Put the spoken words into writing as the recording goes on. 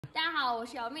大家好，我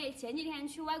是瑶妹。前几天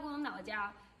去外公老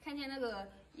家，看见那个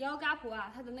幺嘎婆啊，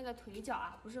她的那个腿脚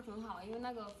啊不是很好，因为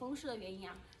那个风势的原因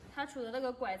啊。她杵的那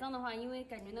个拐杖的话，因为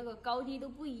感觉那个高低都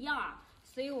不一样啊，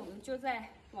所以我们就在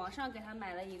网上给她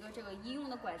买了一个这个医用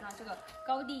的拐杖，这个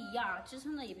高低一样啊，支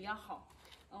撑的也比较好。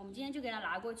我们今天就给她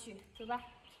拿过去，走吧。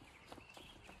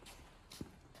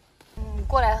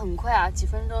过来很快啊，几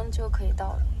分钟就可以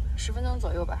到了，10分钟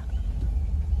左右吧。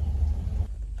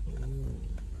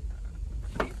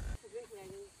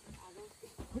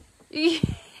咦，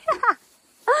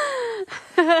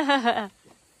哈哈，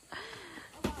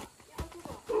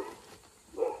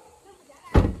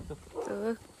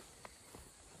走，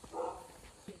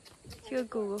这个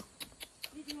狗狗，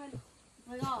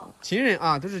亲人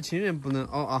啊，都是亲人，不能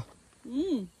熬啊。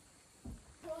嗯。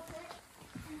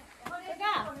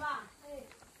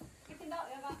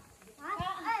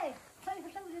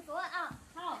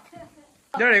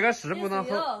点那个是不能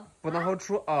好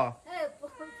出啊。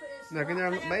来，给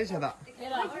点买去的。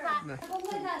来，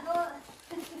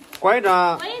拐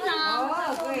杖。关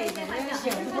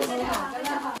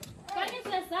键出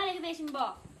来试下那个得行不？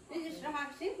你去试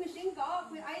哈，身会身高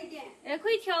会矮一点。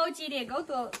可以调节的高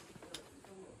度。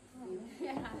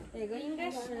那个应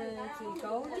该是最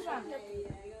高的吧？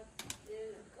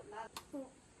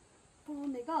不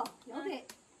那个要得。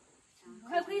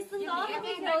还可以升高，还可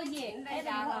以调节，哎，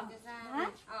那个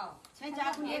哦，先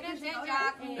加空间，先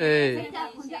加空间，哎加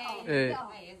空间哎，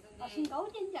升高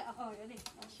点加哦，要得，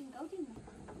升高点的。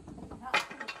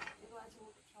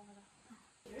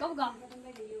高不高？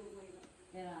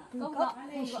高不高？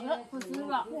合适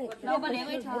吧？那我把那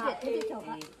个调下。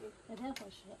那才合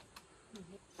适。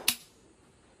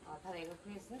它那个可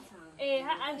以伸长。哎，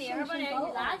还按那会儿把那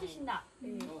个拉就行了。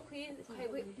可以，还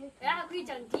可以，然后还可以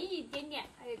降低一点点，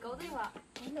还有高的话。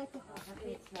它可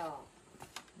以调。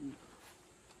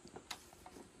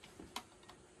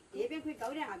这边可以高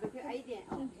点，那边可以矮一点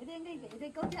哦。这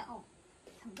边高点哦，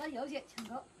墙高要得，墙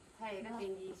高。它那个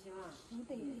定力起嘛。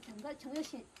对，墙高墙要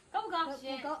行。高不高？不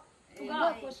高，不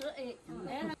高，合适哎。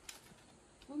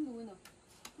稳不稳了？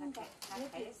它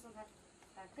开始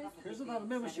开始他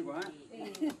买不习惯。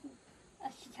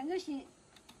墙高行，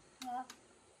啊，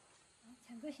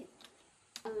墙高行。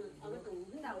那个洞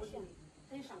很大，我想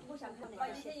等上坡下看的。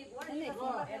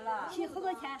起好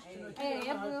多钱？哎，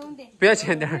也不用的。不要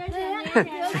钱点儿，不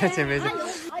要钱没钱。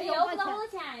要不到好多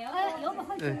钱，要不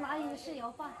好钱那也是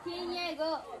要花。便宜那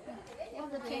个。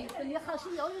你好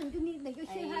是要人给你那个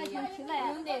血汗钱起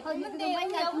来，好你这个买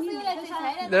家给你那个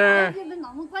啥，你们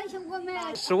那么关心我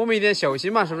们，是我们一点孝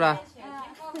心嘛，是不是？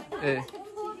哎，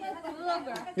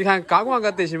你看嘎公那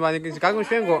个得行吧？你给嘎公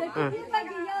选过，嗯。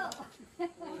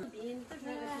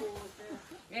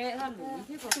哎，它路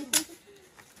一过。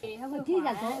哎，它会底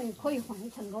下高，可以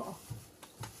换成高。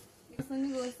是那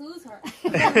个手串儿。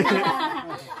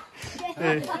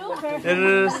哎，这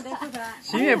是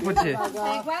心愿菩提。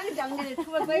在管账的，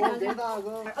除了拐杖。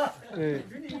哎。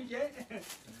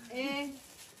哎，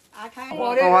啊看。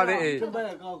花的哎。准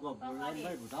备搞个，不然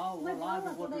买不到，我拉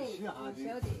着我都洗下去。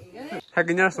还给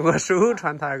人家送个手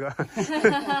串，他那个。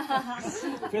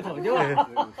别头酒。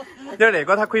点那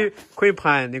个它可以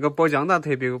盘那个包浆的，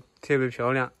特别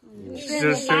漂亮。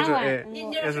是手指哎，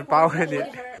也是8万的。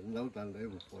老咱那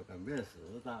不活咱没事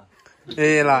的。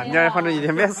哎啦，你反正一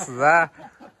天没事啊。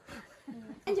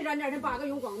你去这儿8个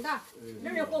用光的，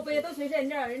那儿河北都催人，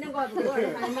那儿2个多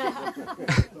人还买。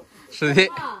是的。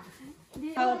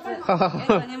好好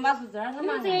好。你把树枝儿它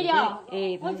嘛。这条，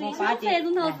哎，我最喜欢吃这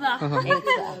种桃子。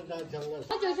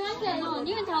我就喜欢吃这种，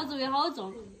因为桃子味好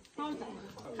重，毛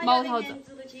桃子。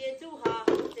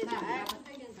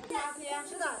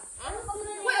是的，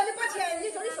我要你把钱，你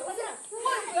说你收拾，我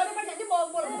不要你把钱，你莫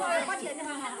把钱你哈。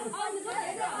好，你说这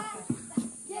个。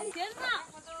先生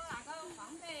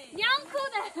，2口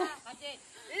袋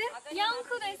，2口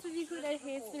袋11口袋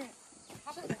黑丝。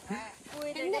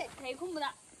真的太恐怖了，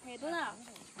太多了。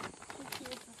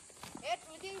哎，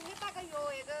注定你打个药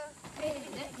那个。哎，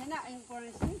现在个人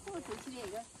辛苦做起那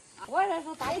个。我这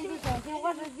是大一的赚钱，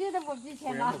我是比都不比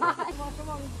钱了。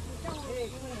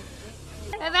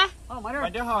拜拜。快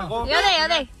点好，哥。有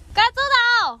得，赶走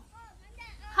到。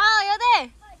好，有得。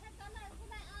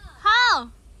好。